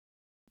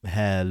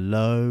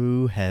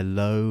Hello,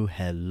 hello,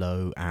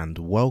 hello, and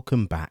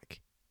welcome back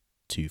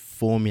to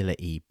Formula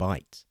E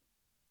Bite,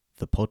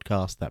 the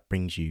podcast that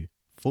brings you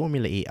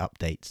Formula E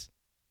updates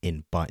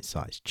in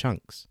bite-sized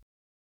chunks.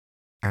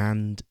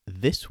 And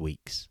this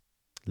week's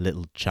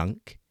little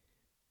chunk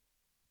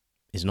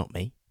is not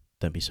me,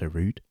 don't be so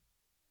rude.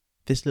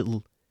 This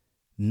little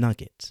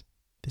nugget,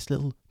 this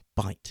little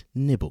bite,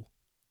 nibble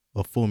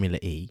of Formula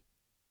E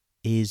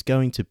is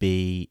going to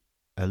be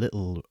a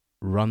little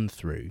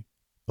run-through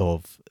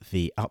of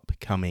the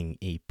upcoming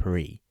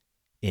E-Prix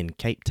in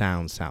Cape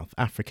Town, South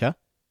Africa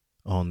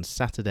on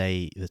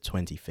Saturday the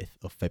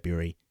 25th of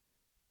February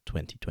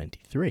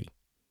 2023.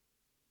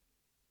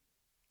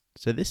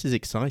 So this is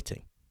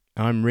exciting.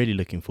 I'm really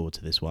looking forward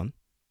to this one,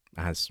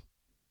 as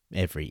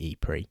every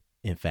E-Prix,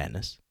 in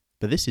fairness.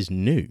 But this is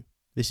new.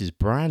 This is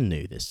brand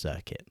new, this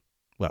circuit.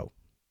 Well,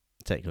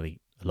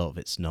 technically a lot of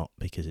it's not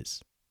because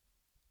it's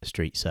a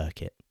street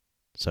circuit,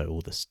 so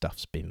all the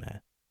stuff's been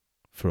there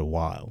for a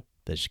while.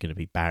 There's just going to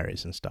be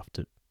barriers and stuff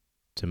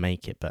to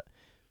make it. But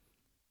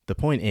the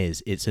point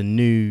is, it's a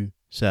new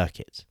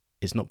circuit.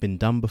 It's not been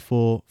done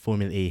before.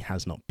 Formula E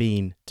has not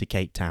been to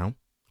Cape Town.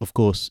 Of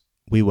course,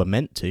 we were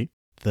meant to.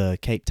 The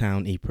Cape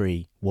Town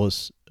E-Prix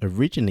was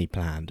originally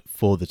planned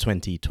for the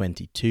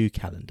 2022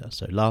 calendar,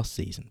 so last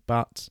season,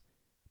 but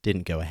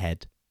didn't go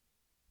ahead.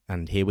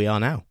 And here we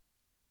are now.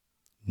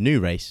 New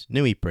race,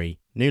 new E-Prix,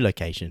 new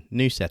location,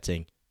 new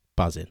setting,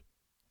 buzzing.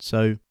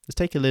 So let's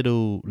take a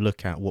little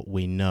look at what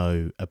we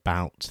know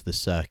about the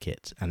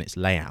circuit and its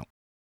layout.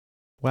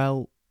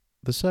 Well,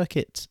 the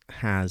circuit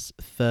has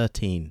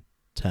 13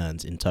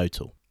 turns in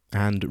total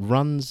and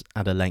runs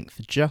at a length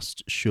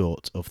just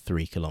short of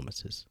 3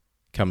 kilometres,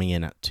 coming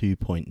in at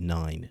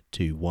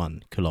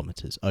 2.921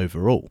 kilometres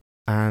overall.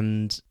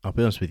 And I'll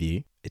be honest with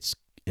you, it's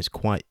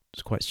quite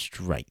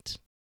straight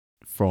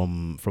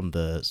from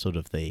the sort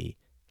of the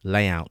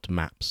layout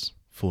maps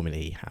Formula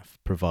E have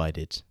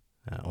provided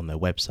on their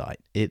website.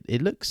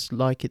 It looks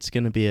like it's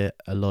going to be a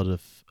lot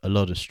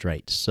of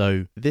straights.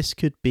 So this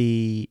could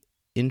be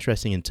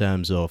interesting in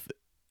terms of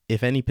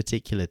if any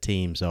particular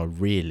teams are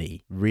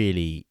really,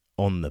 really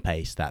on the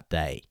pace that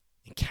day,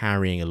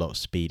 carrying a lot of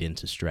speed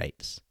into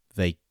straights,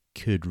 they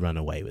could run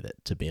away with it,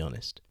 to be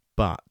honest.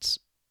 But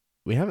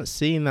we haven't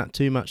seen that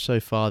too much so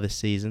far this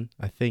season.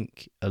 I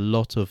think a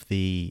lot of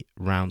the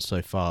rounds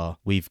so far,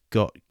 we've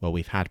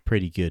had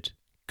pretty good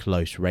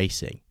close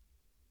racing.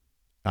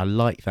 I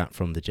like that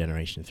from the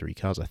Generation 3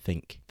 cars. I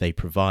think they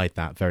provide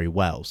that very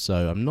well.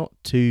 So I'm not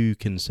too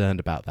concerned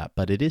about that,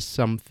 but it is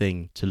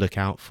something to look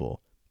out for.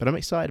 But I'm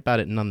excited about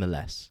it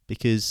nonetheless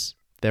because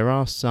there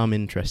are some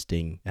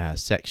interesting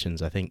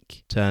sections. I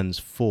think turns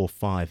 4,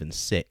 5 and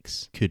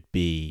 6 could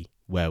be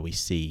where we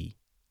see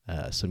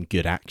some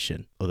good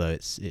action, although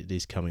it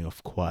is coming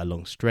off quite a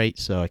long straight.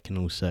 So I can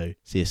also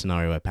see a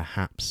scenario where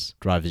perhaps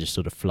drivers just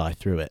sort of fly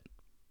through it.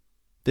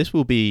 This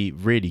will be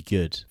really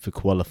good for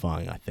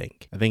qualifying, I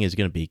think. I think it's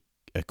going to be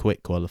a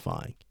quick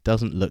qualifying.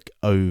 Doesn't look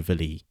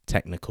overly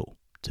technical,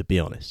 to be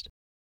honest.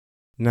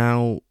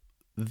 Now,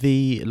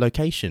 the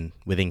location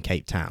within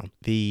Cape Town,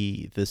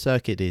 the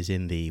circuit is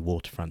in the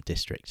waterfront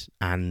district,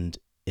 and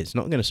it's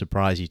not going to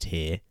surprise you to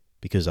hear,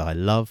 because I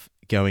love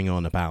going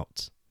on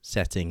about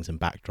settings and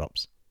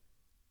backdrops.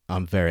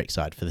 I'm very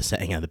excited for the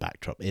setting and the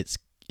backdrop. It's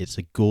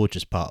a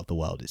gorgeous part of the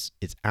world.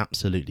 It's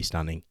absolutely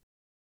stunning.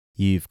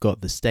 You've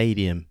got the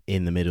stadium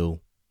in the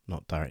middle,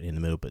 not directly in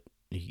the middle, but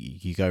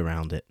you go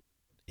around it.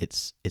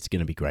 It's going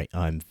to be great.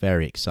 I'm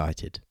very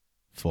excited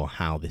for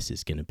how this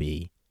is going to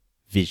be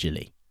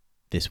visually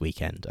this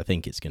weekend. I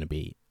think it's going to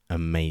be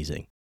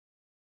amazing.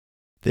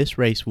 This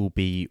race will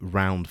be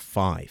round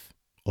 5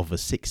 of a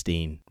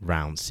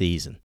 16-round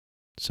season.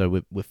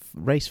 So with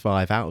race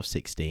 5 out of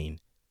 16,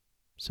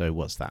 so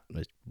what's that?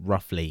 It's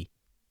roughly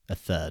a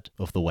third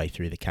of the way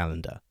through the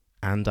calendar.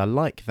 And I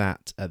like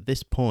that at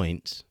this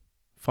point,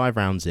 5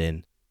 rounds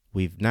in,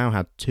 we've now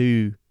had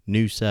 2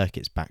 new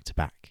circuits back to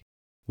back,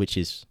 which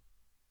is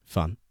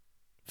fun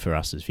for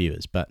us as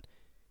viewers, but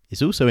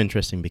it's also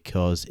interesting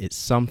because it's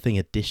something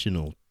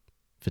additional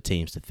for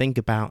teams to think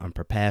about and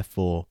prepare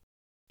for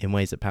in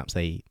ways that perhaps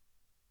they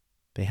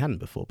hadn't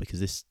before, because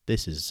this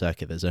is a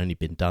circuit that's only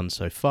been done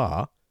so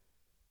far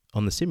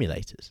on the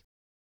simulators.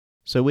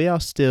 So we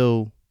are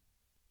still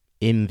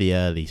in the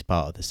early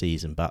part of the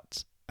season,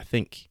 but I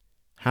think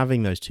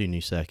having those 2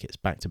 new circuits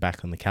back to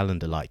back on the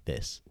calendar like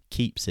this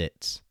keeps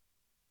it,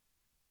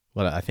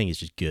 well, I think it's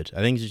just good.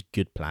 I think it's just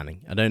good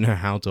planning. I don't know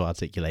how to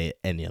articulate it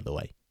any other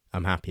way.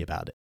 I'm happy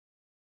about it.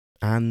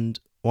 And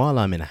while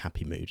I'm in a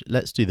happy mood,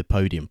 let's do the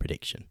podium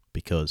prediction,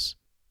 because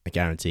I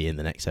guarantee in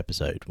the next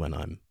episode when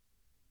I'm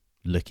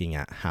looking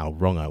at how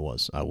wrong I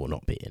was, I will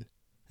not be in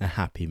a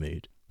happy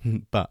mood.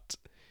 But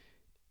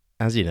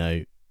as you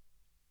know,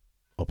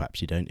 or perhaps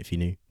you don't if you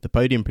knew, the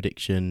podium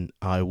prediction,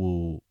 I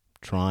will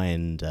try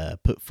and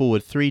put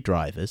forward 3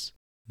 drivers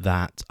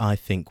that I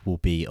think will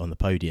be on the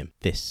podium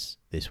this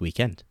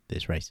weekend,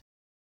 this race.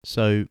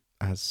 So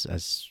as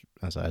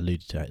I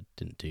alluded to, it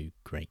didn't do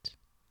great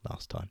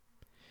last time,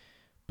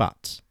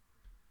 but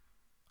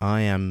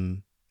I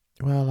am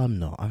Well, I'm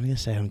not. I'm going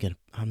to say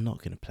I'm not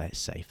going to play it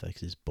safe, though,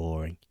 because it's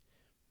boring.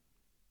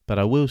 But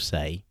I will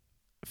say,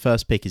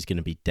 first pick is going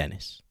to be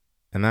Dennis.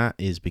 And that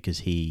is because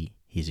he's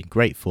in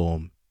great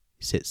form.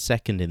 He sits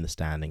second in the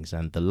standings.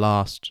 And the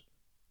last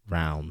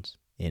round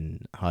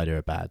in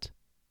Hyderabad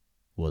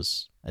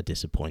was a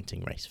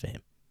disappointing race for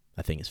him.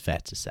 I think it's fair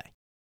to say.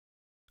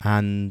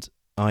 And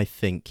I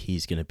think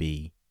he's going to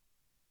be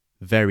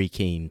very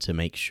keen to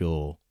make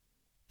sure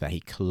that he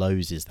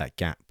closes that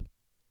gap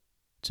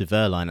to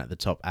Wehrlein at the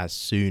top as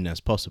soon as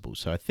possible.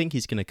 So I think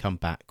he's going to come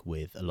back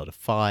with a lot of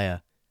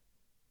fire,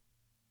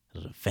 a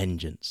lot of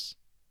vengeance,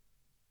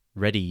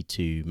 ready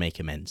to make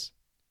amends.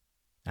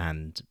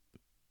 And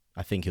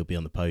I think he'll be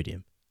on the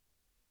podium.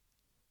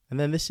 And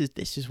then this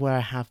is where I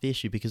have the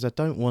issue, because I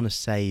don't want to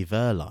say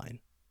Wehrlein,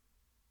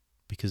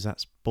 because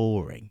that's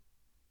boring.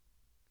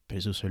 But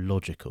it's also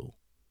logical,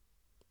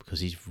 because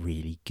he's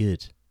really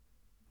good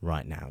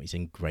right now. He's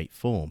in great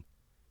form.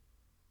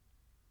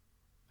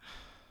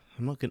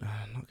 I'm not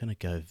gonna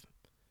go.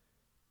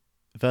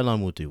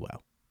 Wehrlein will do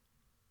well.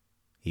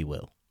 He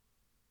will.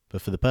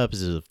 But for the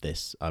purposes of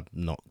this, I'm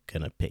not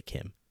gonna pick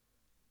him.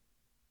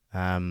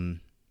 I'm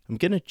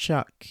gonna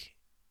chuck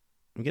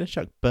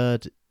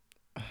Bird.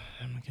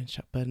 Am I gonna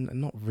chuck Bird?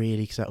 Not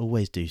really, because I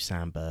always do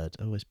Sam Bird.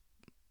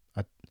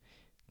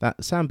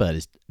 That Sam Bird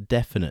is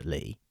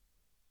definitely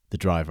the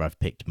driver I've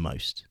picked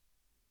most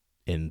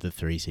in the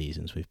 3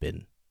 seasons we've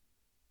been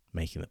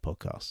making the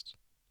podcast.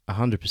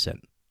 100%.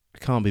 I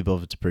can't be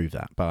bothered to prove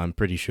that, but I'm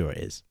pretty sure it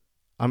is.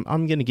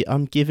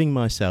 I'm giving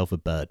myself a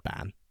Bird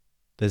ban.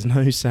 There's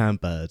no Sam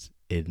Bird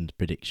in the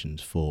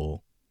predictions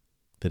for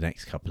the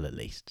next couple at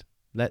least.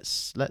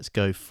 Let's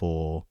go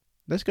for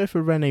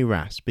René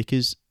Rast,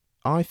 because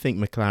I think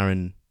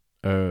McLaren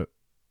are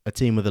a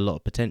team with a lot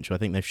of potential. I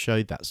think they've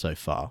showed that so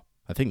far.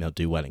 I think they'll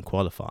do well in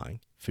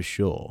qualifying for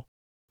sure.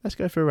 Let's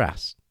go for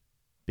Rast,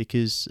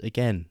 because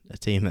again, a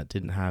team that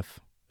didn't have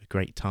a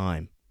great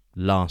time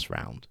last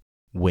round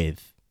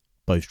with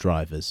both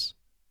drivers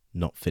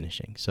not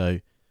finishing. So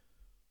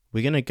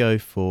we're going to go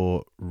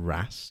for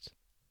Rast.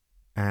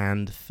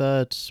 And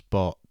third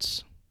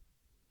spot,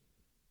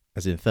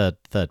 as in third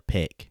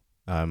pick,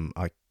 I'm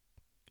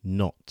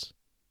not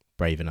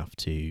brave enough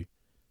to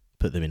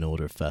put them in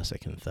order of first,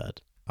 second, and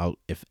third.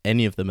 If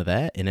any of them are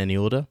there in any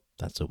order,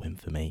 that's a win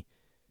for me.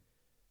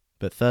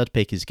 But third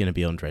pick is going to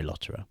be Andre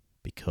Lotterer,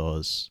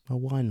 because, well,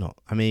 why not?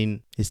 I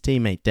mean, his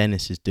teammate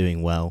Dennis is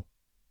doing well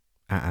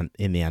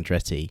in the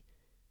Andretti,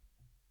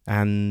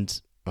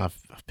 and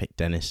I've picked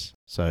Dennis,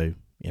 so,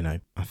 you know,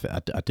 I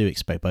do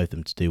expect both of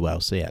them to do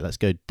well. So yeah, let's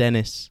go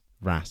Dennis,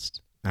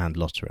 Rast, and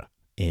Lotterer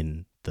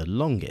in the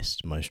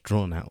longest, most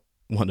drawn out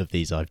one of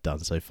these I've done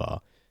so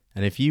far.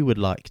 And if you would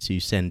like to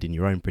send in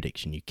your own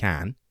prediction, you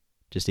can.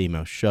 Just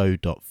email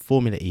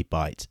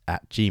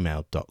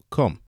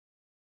show.formulaebite@gmail.com.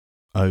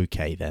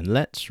 Okay then,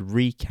 let's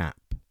recap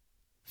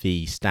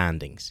the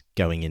standings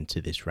going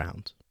into this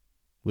round.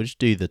 We'll just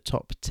do the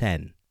top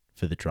 10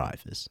 for the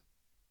drivers.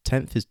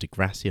 10th is De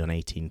Grassi on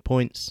 18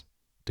 points.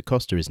 Da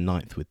Costa is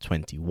 9th with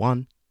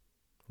 21.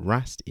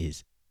 Rast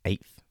is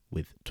 8th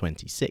with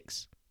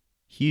 26.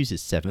 Hughes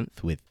is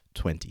 7th with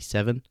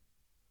 27.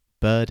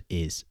 Bird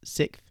is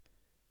 6th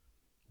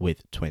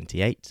with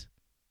 28.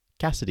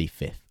 Cassidy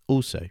 5th,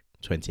 also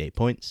 28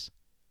 points.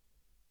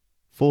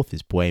 4th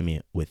is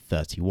Buemi with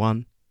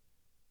 31.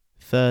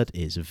 3rd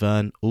is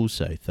Verne,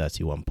 also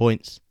 31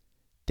 points.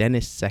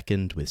 Dennis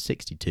 2nd with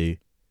 62.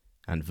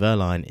 And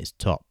Wehrlein is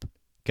top,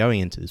 going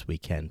into this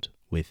weekend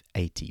with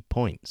 80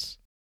 points.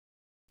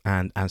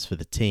 And as for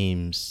the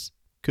teams,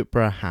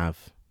 Cupra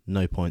have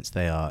no points.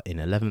 They are in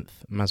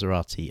 11th.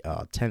 Maserati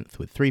are 10th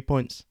with 3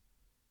 points.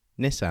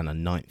 Nissan are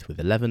 9th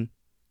with 11.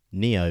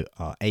 NIO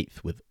are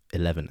 8th with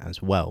 11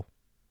 as well.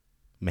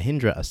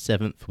 Mahindra are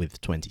 7th with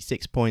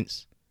 26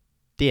 points.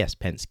 DS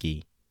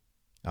Penske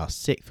are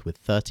 6th with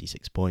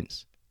 36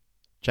 points.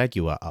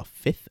 Jaguar are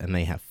 5th and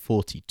they have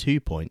 42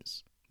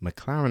 points.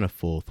 McLaren are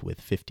 4th with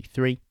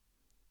 53.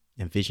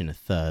 Envision are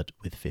 3rd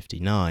with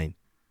 59.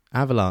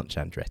 Avalanche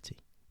Andretti,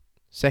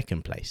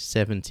 2nd place,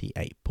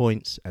 78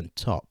 points, and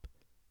top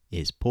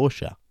is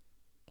Porsche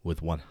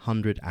with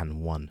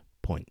 101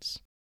 points.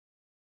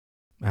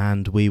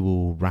 And we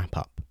will wrap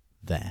up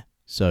there.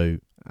 So,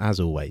 as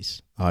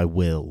always, I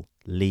will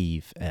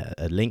leave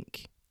a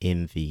link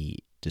in the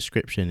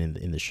description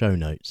in the show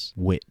notes,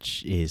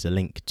 which is a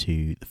link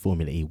to the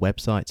Formula E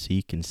website, so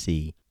you can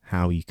see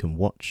how you can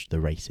watch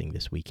the racing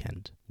this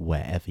weekend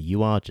wherever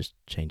you are. Just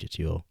change it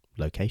to your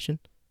location.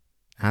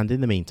 And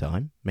in the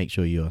meantime, make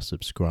sure you are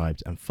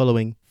subscribed and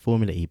following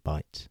Formula E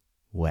Bite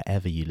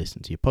wherever you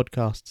listen to your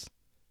podcasts,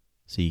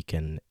 so you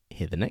can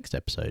hear the next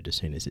episode as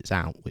soon as it's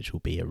out, which will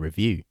be a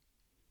review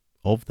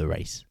of the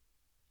race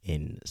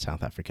in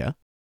South Africa.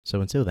 So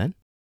until then,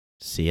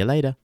 see you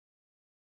later.